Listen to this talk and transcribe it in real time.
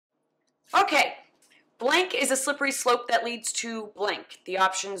Okay. Blank is a slippery slope that leads to blank. The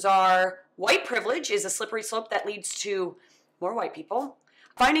options are white privilege is a slippery slope that leads to more white people.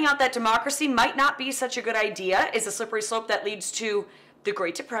 Finding out that democracy might not be such a good idea is a slippery slope that leads to the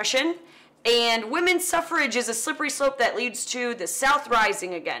Great Depression. And women's suffrage is a slippery slope that leads to the South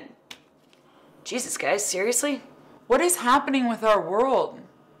rising again. Jesus, guys, seriously? What is happening with our world?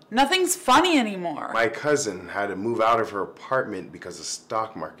 Nothing's funny anymore. My cousin had to move out of her apartment because the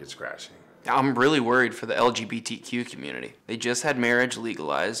stock market's crashing. I'm really worried for the LGBTQ community. They just had marriage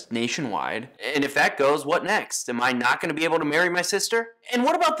legalized nationwide. And if that goes, what next? Am I not going to be able to marry my sister? And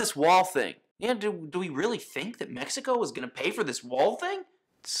what about this wall thing? Yeah, do we really think that Mexico is going to pay for this wall thing?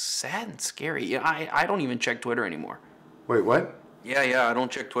 It's sad and scary. Yeah, I don't even check Twitter anymore. Wait, what? Yeah, I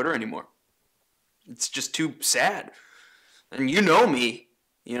don't check Twitter anymore. It's just too sad. And you know me.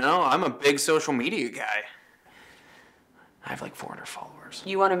 You know, I'm a big social media guy. I have like 400 followers.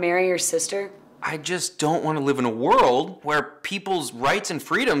 You want to marry your sister? I just don't want to live in a world where people's rights and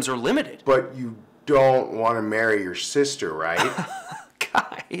freedoms are limited. But you don't want to marry your sister, right?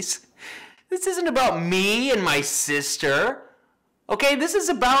 Guys, this isn't about me and my sister. Okay, this is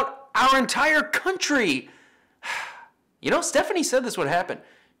about our entire country. You know, Stephanie said this would happen.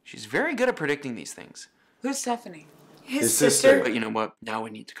 She's very good at predicting these things. Who's Stephanie? His sister? But you know what? Now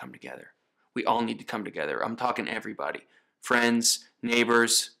we need to come together. We all need to come together. I'm talking everybody. Friends,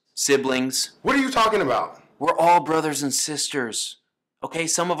 neighbors, siblings. What are you talking about? We're all brothers and sisters. Okay,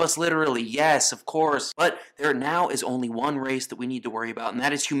 some of us literally, yes, of course. But there now is only one race that we need to worry about, and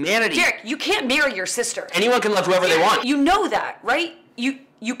that is humanity. Derek, you can't marry your sister. Anyone can love whoever they want. You know that, right?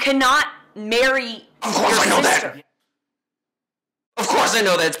 You cannot marry Of course your I know sister. that. Of course I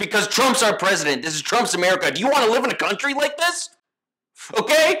know that. It's because Trump's our president. This is Trump's America. Do you want to live in a country like this?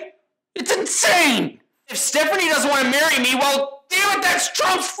 Okay? It's insane. If Stephanie doesn't want to marry me, well, damn it, that's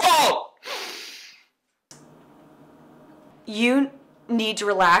Trump's fault. You need to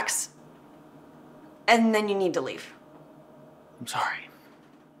relax, and then you need to leave. I'm sorry.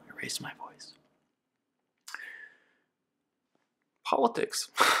 I raised my voice. Politics.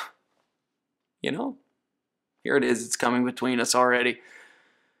 You know? Here it is. It's coming between us already.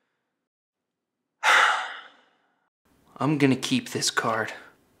 I'm gonna keep this card,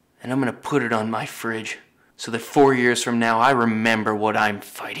 and I'm gonna put it on my fridge so that 4 years from now I remember what I'm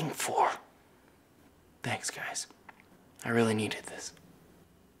fighting for. Thanks, guys. I really needed this.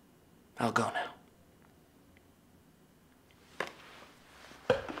 I'll go now.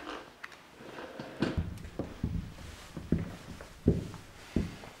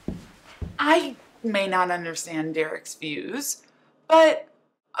 I may not understand Derek's views, but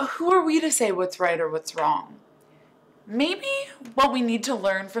who are we to say what's right or what's wrong? Maybe what we need to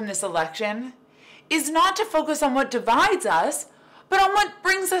learn from this election is not to focus on what divides us, but on what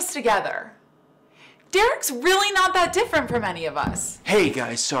brings us together. Derek's really not that different from any of us. Hey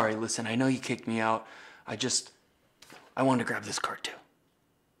guys, sorry, listen, I know you kicked me out. I wanted to grab this card too.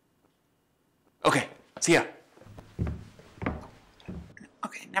 Okay, see ya.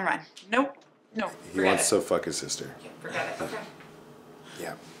 Okay, never mind. Nope. No, He wants to fuck his sister. Yeah, forget it. Okay.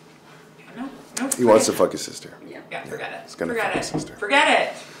 Yeah. No, no. He wants to fuck his sister. Yeah, forget it. He's gonna Forget fuck it. his sister. Forget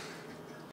it.